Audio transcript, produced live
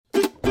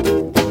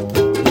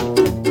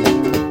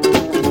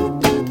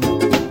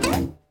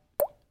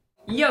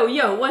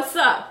Yo, what's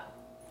up?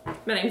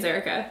 My name's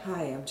Erica.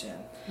 Hi, I'm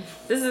Jen.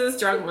 This is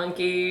Drunk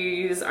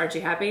Monkeys. Aren't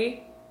you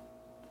happy?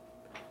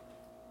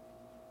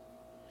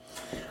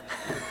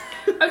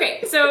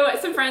 Okay, so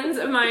some friends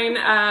of mine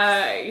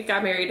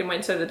got married and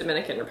went to the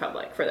Dominican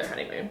Republic for their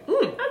honeymoon.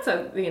 That's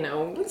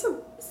that's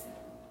a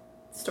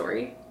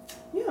story.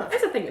 Yeah.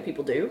 That's a thing that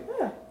people do.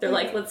 Yeah. They're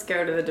like, let's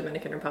go to the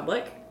Dominican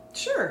Republic.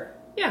 Sure.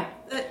 Yeah.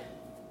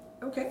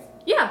 Okay.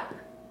 Yeah.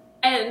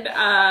 And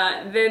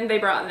then they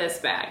brought this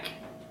back,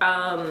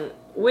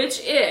 which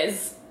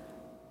is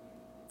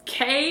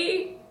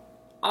KRLA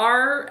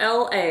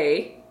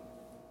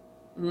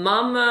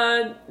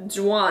Mama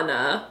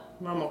Juana.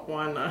 Mama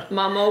Juana.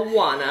 Mama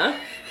Juana.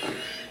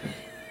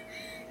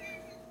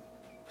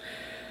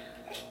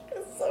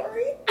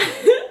 Sorry.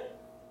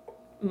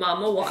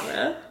 Mama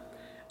Juana.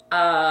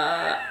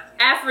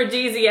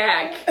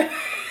 Aphrodisiac.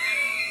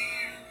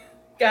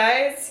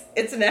 Guys,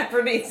 it's an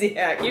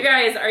aphrodisiac. You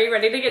guys, are you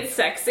ready to get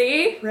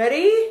sexy?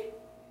 Ready?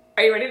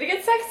 Are you ready to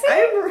get sexy?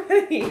 I'm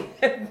ready.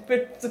 I've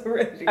been so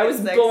ready to get I was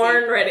sexy.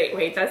 born ready.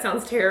 Wait, that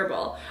sounds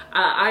terrible.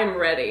 I'm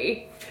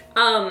ready.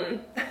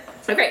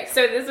 Okay,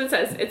 so this is what it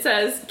says. It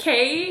says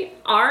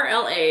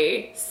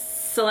KRLA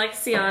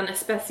Selección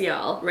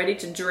Especial, ready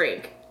to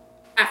drink,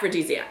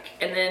 aphrodisiac.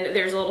 And then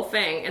there's a little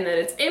thing, and then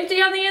it's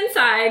empty on the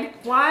inside.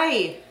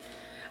 Why?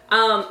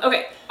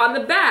 Okay, on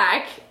the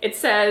back, it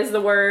says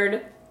the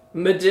word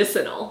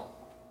medicinal.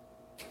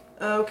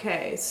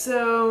 Okay,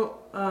 so,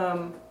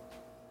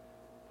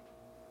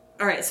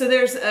 alright, so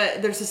there's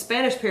a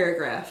Spanish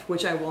paragraph,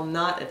 which I will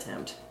not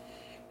attempt.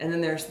 And then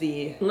there's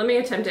the... Let me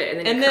attempt it,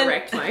 and then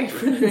correct my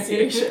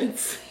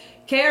pronunciations.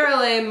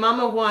 KRLA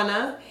Mama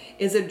Juana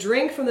is a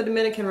drink from the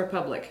Dominican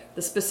Republic.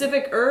 The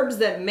specific herbs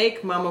that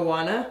make Mama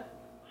Juana,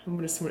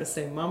 I'm just going to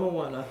say Mama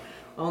Juana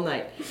all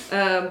night,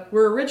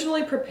 were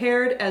originally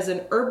prepared as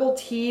an herbal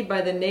tea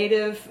by the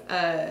native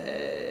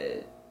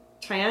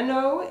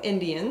Taino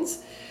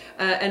Indians.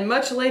 And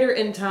much later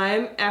in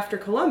time, after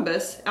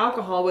Columbus,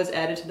 alcohol was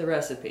added to the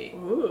recipe.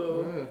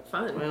 Ooh,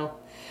 fun. Well,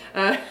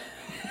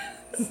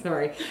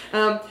 sorry.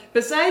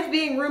 Besides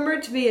being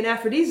rumored to be an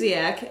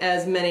aphrodisiac,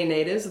 as many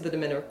natives of the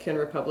Dominican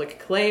Republic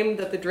claim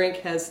that the drink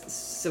has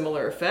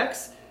similar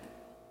effects.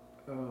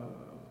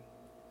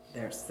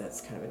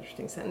 That's kind of an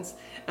interesting sentence.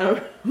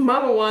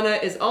 Mama Juana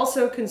is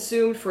also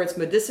consumed for its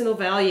medicinal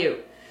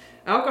value.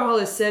 Alcohol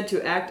is said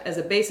to act as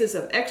a basis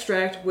of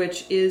extract,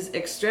 which is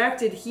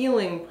extracted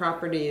healing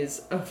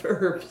properties of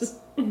herbs.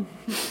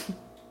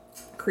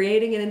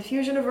 Creating an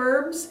infusion of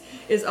herbs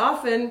is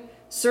often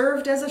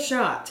served as a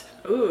shot.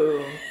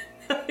 Ooh.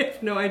 I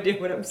have no idea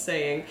what I'm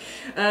saying.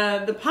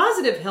 The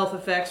positive health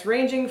effects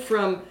ranging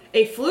from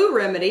a flu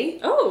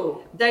remedy,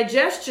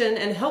 digestion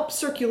and help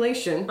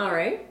circulation. All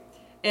right.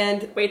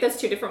 And wait,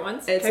 that's two different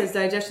ones? It says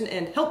digestion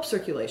and help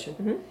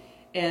circulation.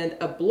 And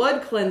a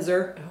blood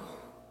cleanser.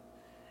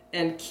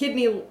 And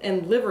kidney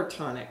and liver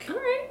tonic. All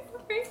right.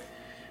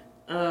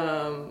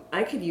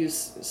 I could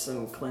use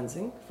some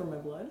cleansing for my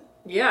blood.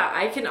 Yeah,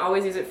 I can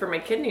always use it for my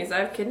kidneys. I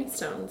have kidney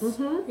stones.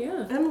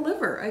 Yeah. And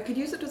liver. I could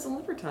use it as a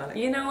liver tonic.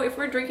 You know, if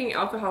we're drinking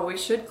alcohol, we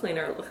should cleanse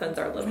our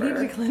liver. We need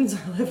to cleanse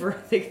our liver.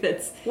 I think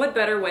that's... What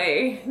better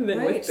way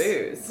than with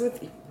booze?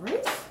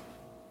 Right?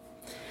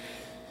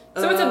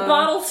 So it's a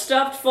bottle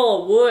stuffed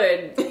full of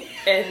wood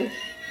and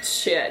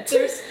shit.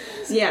 So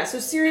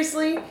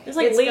seriously, there's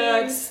like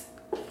leaves.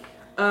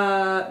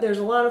 There's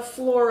a lot of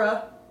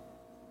flora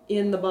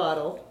in the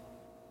bottle.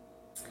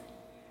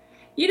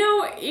 You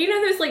know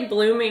there's like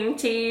blooming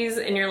teas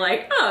and you're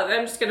like, oh,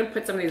 I'm just gonna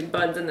put some of these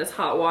buds in this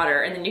hot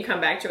water, and then you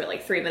come back to it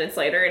like 3 minutes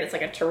later and it's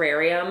like a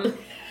terrarium.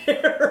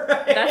 Right.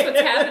 That's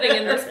what's happening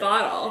in this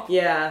bottle.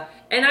 Yeah.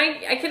 And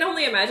I can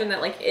only imagine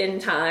that like in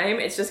time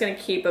it's just gonna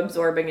keep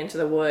absorbing into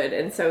the wood,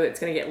 and so it's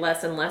gonna get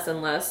less and less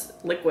and less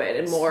liquid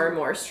and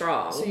more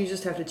strong. So you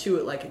just have to chew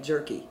it like a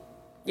jerky.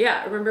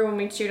 Yeah, remember when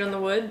we chewed on the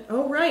wood?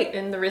 Oh, right.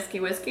 In the Risky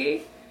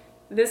Whiskey?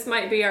 This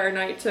might be our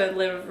night to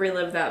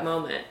relive that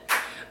moment.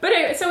 But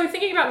anyway, so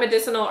thinking about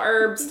medicinal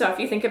herb stuff,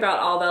 you think about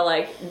all the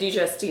like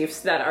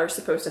digestifs that are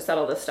supposed to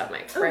settle the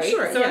stomach, right? Oh,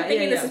 sure. So I'm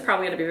thinking this is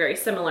probably going to be very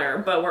similar,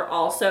 but we're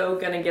also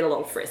going to get a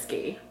little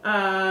frisky.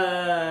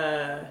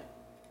 Yeah.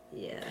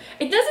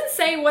 It doesn't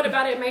say what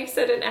about it makes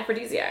it an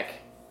aphrodisiac.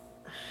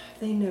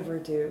 They never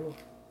do.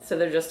 So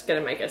they're just going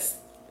to make us...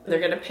 They're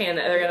gonna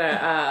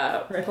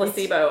Right.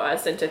 placebo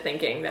us into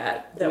thinking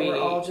that we're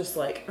all just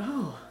like,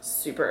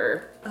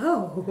 super,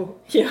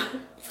 yeah,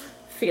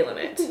 feeling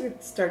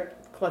it. Start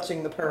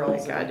clutching the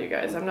pearls. Oh my god, you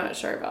guys, I'm not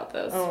sure about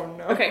this. Oh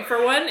no. Okay,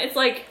 for one, it's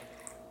like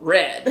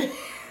red.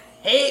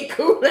 Hey,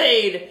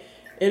 Kool-Aid!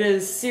 It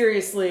is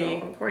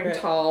seriously... I'm pouring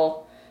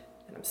tall,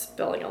 and I'm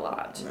spilling a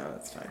lot. No,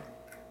 that's fine.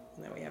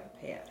 Now we have a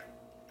pan.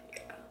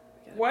 Yeah.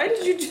 Why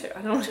did you do...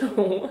 I don't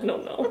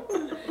know.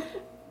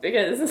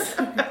 Because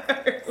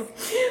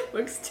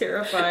looks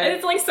terrifying. And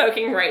it's like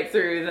soaking right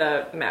through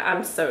the mat.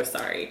 I'm so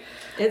sorry.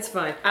 It's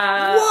fine.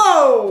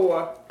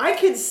 Whoa! I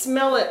could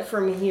smell it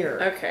from here.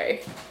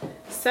 Okay.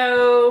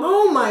 So...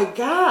 Oh my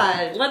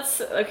god! Let's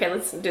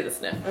do the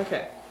sniff.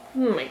 Okay.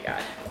 Oh my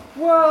god.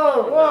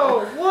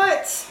 Whoa,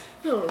 what?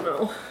 I don't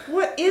know.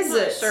 What is I'm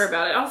not it? sure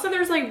about it. Also,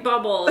 there's like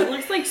bubbles. It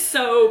looks like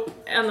soap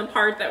on the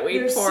part that we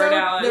There's poured soap,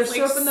 out. There's It's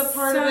like soap in the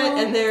part of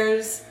it, and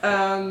there's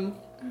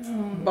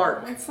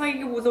bark. It's like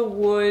the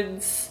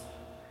woods.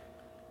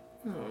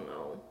 I don't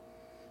know.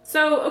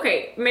 So,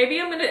 okay,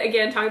 maybe I'm gonna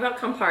again talk about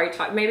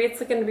Campari. Maybe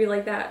it's gonna be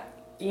like that.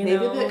 You Maybe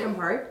know? the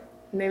Campari.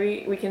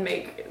 Maybe we can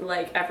make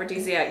like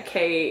aphrodisiac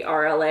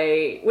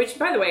KRLA, which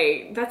by the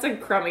way, that's a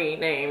crummy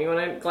name. You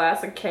want a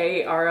glass of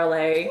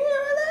KRLA?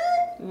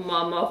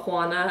 Mama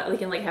Juana. We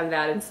can like have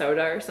that in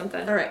soda or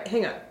something. All right,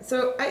 hang on.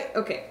 So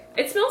okay.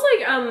 It smells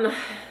like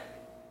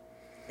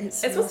It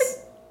smells like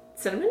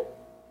cinnamon.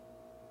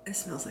 It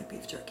smells like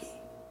beef jerky.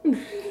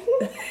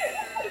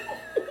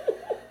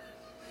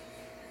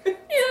 Yeah,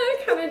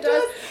 it kind of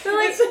does. But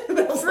like It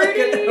smells like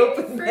fruity, an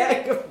open fruity.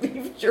 bag of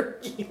beef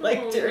jerky, like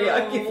Oh,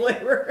 teriyaki no.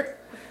 flavor.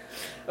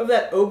 Of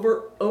that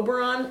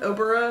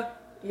Obera.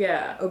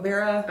 Yeah. Oh,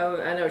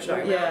 Oh, I know what you're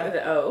talking Yeah. about. With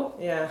the O.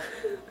 Yeah.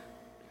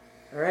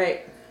 All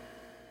right.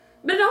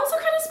 But it also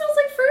kind of smells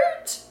like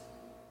fruit.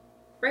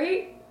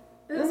 Right?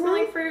 Does it smell Mhm.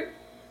 like fruit?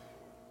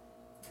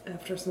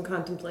 After some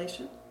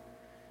contemplation.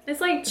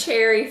 It's like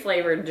cherry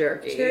flavored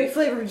jerky. Cherry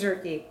flavored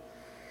jerky.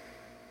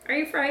 Are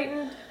you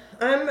frightened?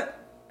 I'm Or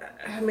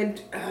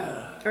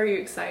are you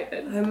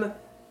excited?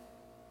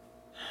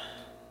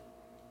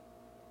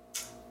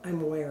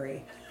 I'm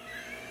wary.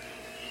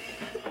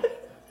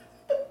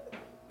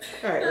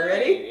 All right,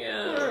 ready?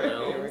 Yeah. All right,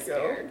 No, here I'm we go.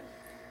 scared.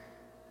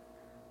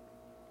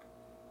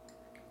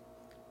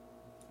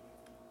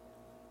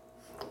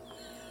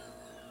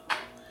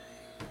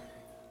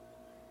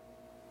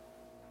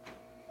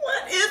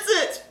 What is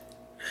it?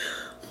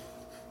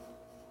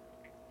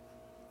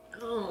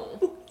 Oh,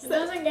 it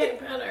doesn't get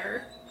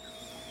better.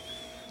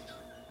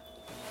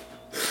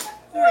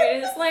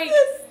 Alright, it's like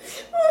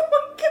Oh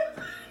my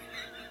god.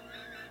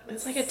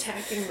 it's like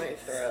attacking my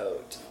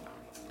throat.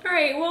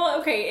 Alright, well,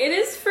 okay, it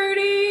is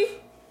fruity.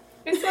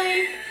 It's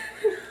like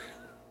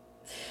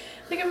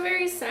I'm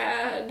very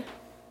sad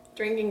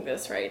drinking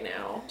this right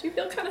now. Do you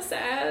feel kind of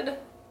sad?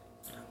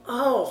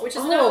 Oh, Which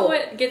is not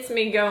what gets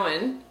me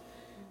going.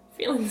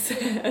 Feeling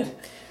sad.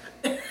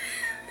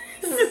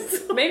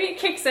 Maybe it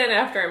kicks in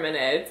after a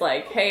minute. It's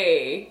like,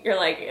 hey, you're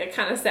like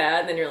kind of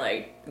sad, and then you're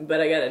like,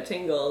 but I got a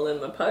tingle in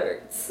my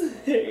parts.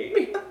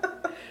 Hey.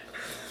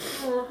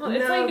 It's No.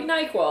 like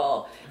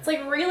NyQuil. It's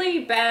like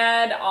really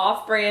bad,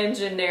 off-brand,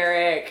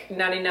 generic,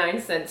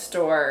 99-cent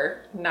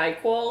store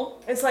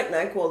NyQuil. It's like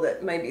NyQuil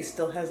that maybe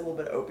still has a little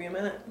bit of opium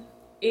in it.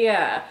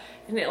 Yeah,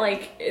 and it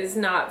like is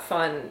not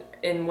fun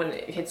in when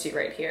it hits you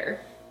right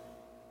here.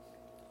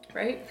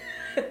 Right?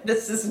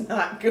 This is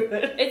not good.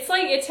 It's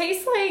like, it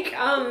tastes like,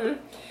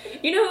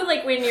 you know,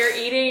 like when you're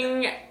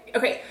eating,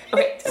 okay,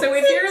 so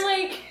if you're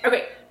like,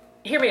 okay,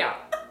 hear me out.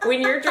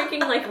 When you're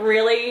drinking like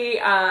really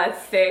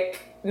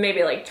thick,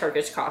 maybe like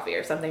Turkish coffee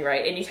or something,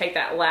 right? And you take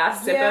that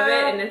last sip of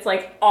Yeah. it and it's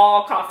like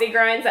all coffee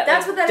grinds that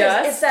That's like, what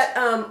that dust. is. It's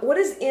that what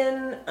is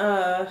in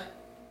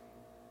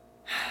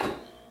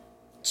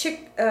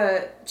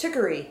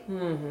chicory.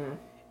 Mm-hmm.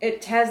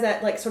 It has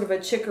that like sort of a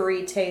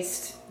chicory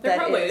taste. There that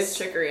probably is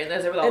chicory in there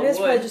with all It the is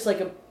wood. probably just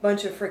like a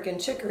bunch of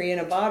freaking chicory in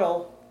a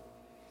bottle.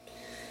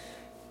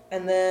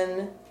 And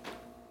then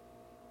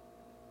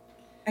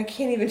I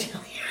can't even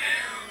tell you.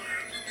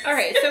 All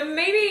right, so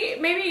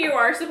maybe you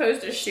are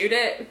supposed to shoot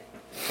it,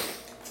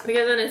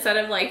 because then instead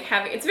of like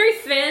having, it's very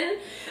thin,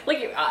 like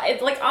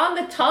it's like on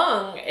the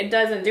tongue, it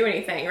doesn't do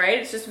anything, right?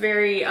 It's just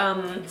very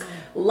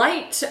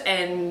light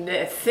and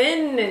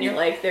thin, and you're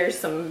like, there's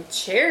some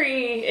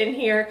cherry in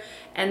here,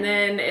 and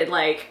then it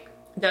like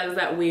does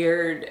that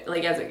weird,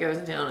 like as it goes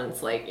down,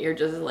 it's like you're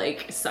just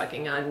like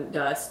sucking on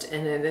dust,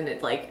 and then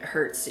it like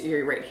hurts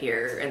you right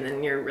here, and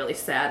then you're really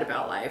sad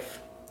about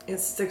life. It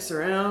sticks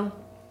around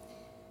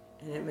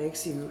and it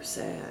makes you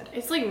sad.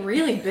 It's like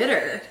really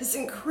bitter. It's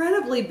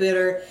incredibly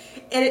bitter,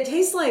 and it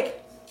tastes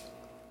like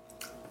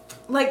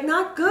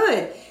not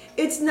good.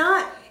 It's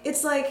not.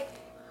 It's like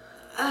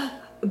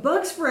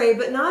bug spray,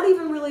 but not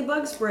even really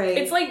bug spray.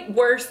 It's like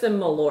worse than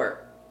Malort.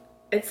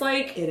 It's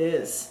like it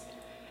is.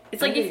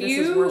 it's like I think if this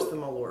you is worse than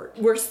Malort.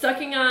 were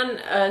sucking on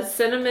a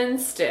cinnamon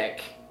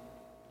stick.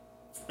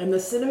 And the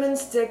cinnamon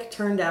stick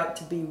turned out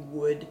to be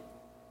wood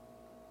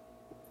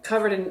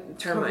Covered in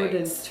termites. covered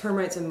in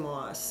termites and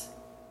moss.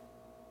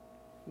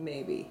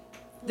 Maybe.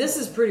 This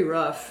is pretty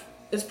rough.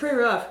 It's pretty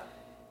rough.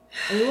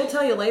 I mean, we'll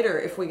tell you later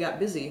if we got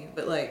busy,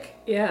 but like...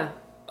 Yeah.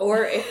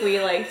 Or if we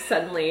like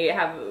suddenly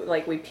have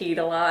like we peed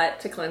a lot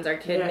to cleanse our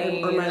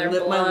kidneys, or my, our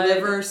blood. my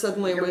liver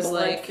suddenly your was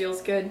blood like...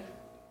 feels good.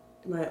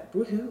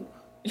 Woohoo.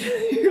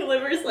 Your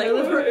liver's like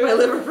My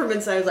liver from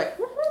inside was like...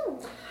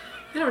 Woohoo.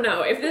 I don't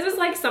know. If this is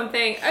like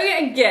something, okay,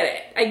 I get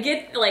it. I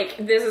get like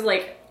this is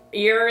like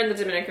you're in the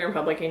Dominican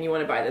Republic and you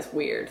want to buy this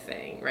weird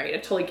thing, right? I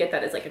totally get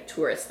that as like a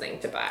tourist thing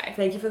to buy.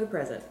 Thank you for the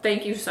present.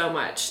 Thank you so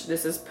much.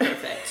 This is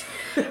perfect.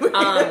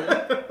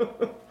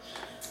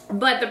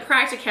 But the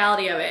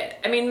practicality of it,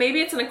 I mean,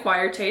 maybe it's an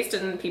acquired taste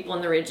and people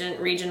in the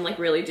region like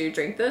really do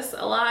drink this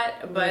a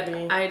lot, but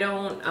Maybe. I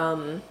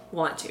don't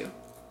want to.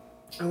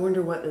 I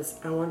wonder what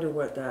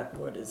that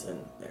wood is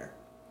in there.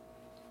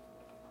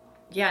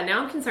 Yeah,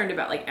 now I'm concerned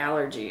about like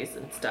allergies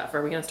and stuff.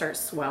 Are we gonna start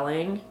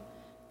swelling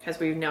because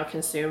we've now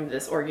consumed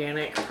this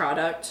organic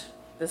product,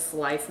 this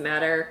life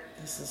matter?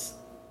 This is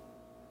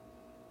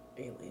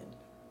alien.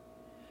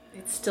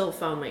 It's still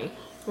foamy.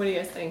 What do you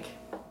guys think?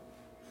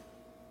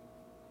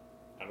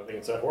 I don't think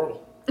it's that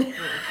horrible.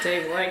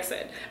 Dave likes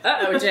it.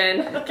 Uh-oh, Jen.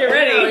 Get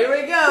ready. Oh, here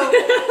we go.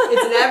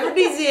 It's an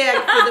aphrodisiac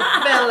for the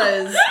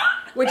fellas.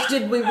 Which,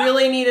 did we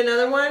really need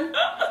another one?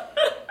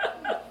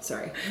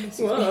 Sorry.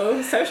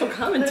 Whoa, social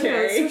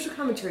commentary. Social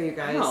commentary, you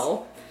guys.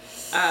 Wow.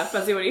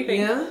 Fuzzy, what do you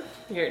think? Yeah?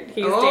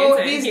 He's Oh,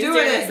 dancing. he's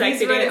doing it. a sexy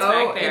He's ready. dance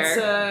back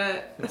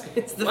there.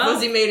 It's the Well,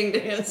 fuzzy mating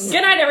dance.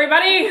 Good night,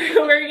 everybody.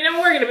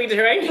 We're gonna be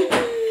doing.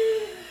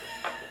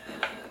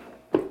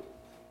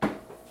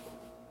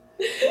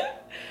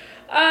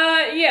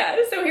 Yeah.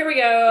 So here we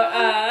go.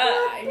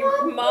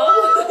 Mom.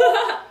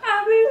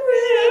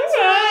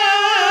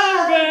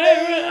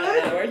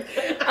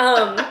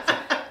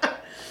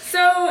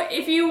 So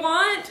if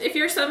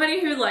you're somebody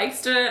who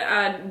likes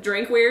to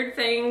drink weird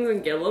things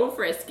and get a little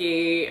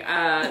frisky,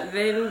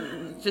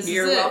 then This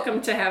you're is it.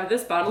 welcome to have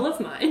this bottle of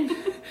mine.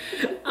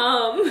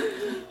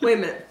 Wait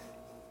a minute.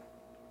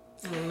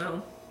 I don't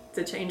know. Is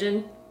it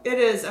changing? It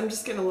is. I'm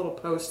just getting a little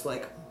post,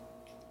 like,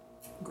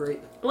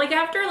 grape. Like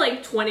after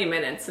like 20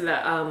 minutes, the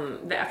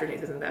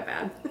aftertaste isn't that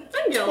bad.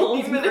 I get a little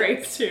 20 minutes?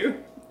 grape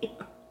too.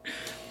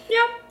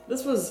 Yep.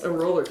 This was a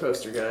roller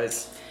coaster,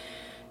 guys.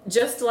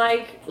 Just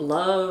like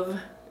love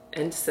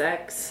and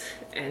sex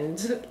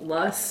and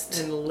lust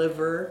And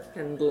liver.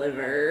 and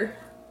liver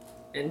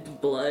and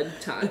blood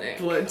tonic.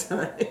 Blood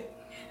time.